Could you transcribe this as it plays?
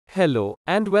Hello,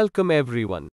 and welcome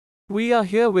everyone. We are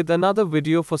here with another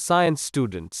video for science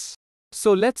students.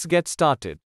 So let's get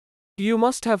started. You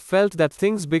must have felt that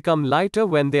things become lighter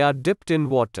when they are dipped in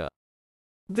water.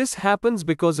 This happens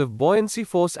because of buoyancy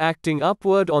force acting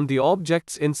upward on the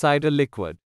objects inside a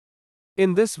liquid.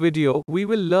 In this video, we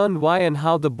will learn why and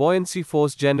how the buoyancy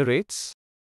force generates.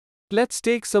 Let's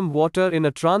take some water in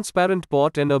a transparent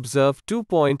pot and observe 2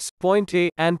 points, point A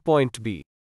and point B.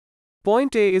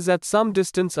 Point A is at some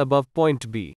distance above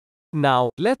point B. Now,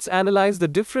 let's analyze the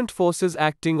different forces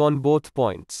acting on both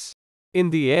points. In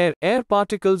the air, air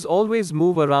particles always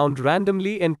move around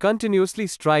randomly and continuously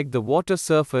strike the water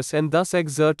surface and thus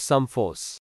exert some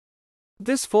force.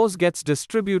 This force gets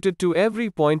distributed to every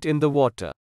point in the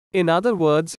water. In other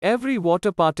words, every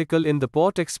water particle in the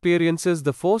pot experiences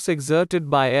the force exerted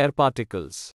by air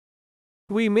particles.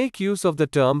 We make use of the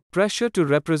term pressure to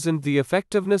represent the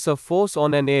effectiveness of force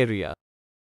on an area.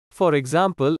 For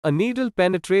example, a needle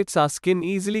penetrates our skin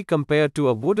easily compared to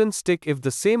a wooden stick if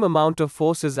the same amount of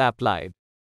force is applied.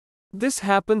 This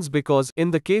happens because,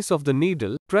 in the case of the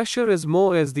needle, pressure is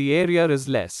more as the area is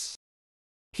less.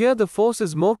 Here the force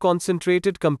is more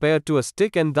concentrated compared to a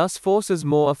stick and thus force is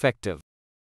more effective.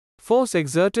 Force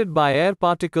exerted by air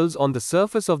particles on the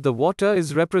surface of the water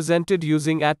is represented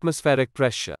using atmospheric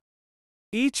pressure.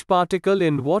 Each particle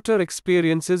in water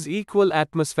experiences equal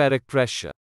atmospheric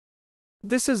pressure.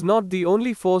 This is not the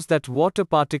only force that water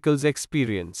particles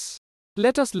experience.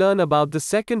 Let us learn about the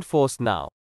second force now.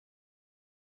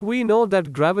 We know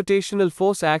that gravitational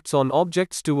force acts on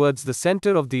objects towards the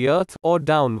center of the earth, or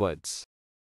downwards.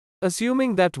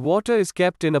 Assuming that water is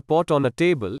kept in a pot on a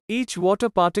table, each water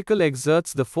particle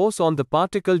exerts the force on the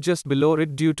particle just below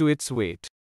it due to its weight.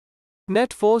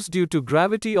 Net force due to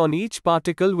gravity on each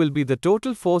particle will be the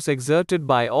total force exerted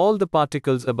by all the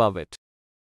particles above it.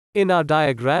 In our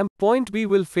diagram, point B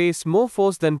will face more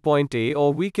force than point A,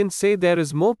 or we can say there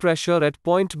is more pressure at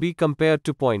point B compared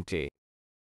to point A.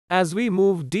 As we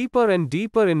move deeper and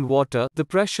deeper in water, the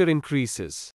pressure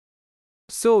increases.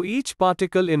 So each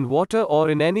particle in water or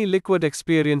in any liquid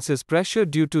experiences pressure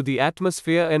due to the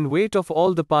atmosphere and weight of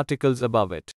all the particles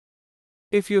above it.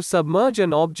 If you submerge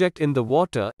an object in the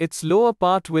water, its lower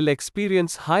part will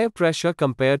experience higher pressure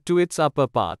compared to its upper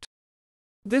part.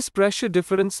 This pressure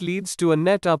difference leads to a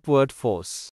net upward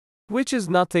force, which is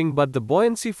nothing but the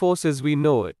buoyancy force as we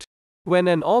know it. When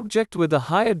an object with a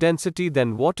higher density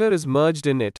than water is merged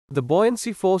in it, the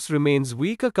buoyancy force remains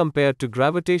weaker compared to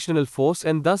gravitational force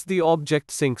and thus the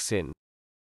object sinks in.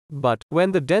 But,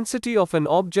 when the density of an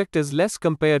object is less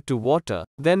compared to water,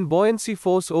 then buoyancy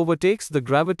force overtakes the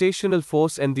gravitational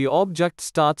force and the object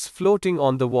starts floating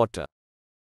on the water.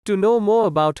 To know more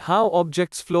about how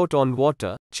objects float on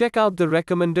water, check out the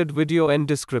recommended video and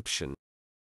description.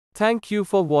 Thank you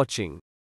for watching.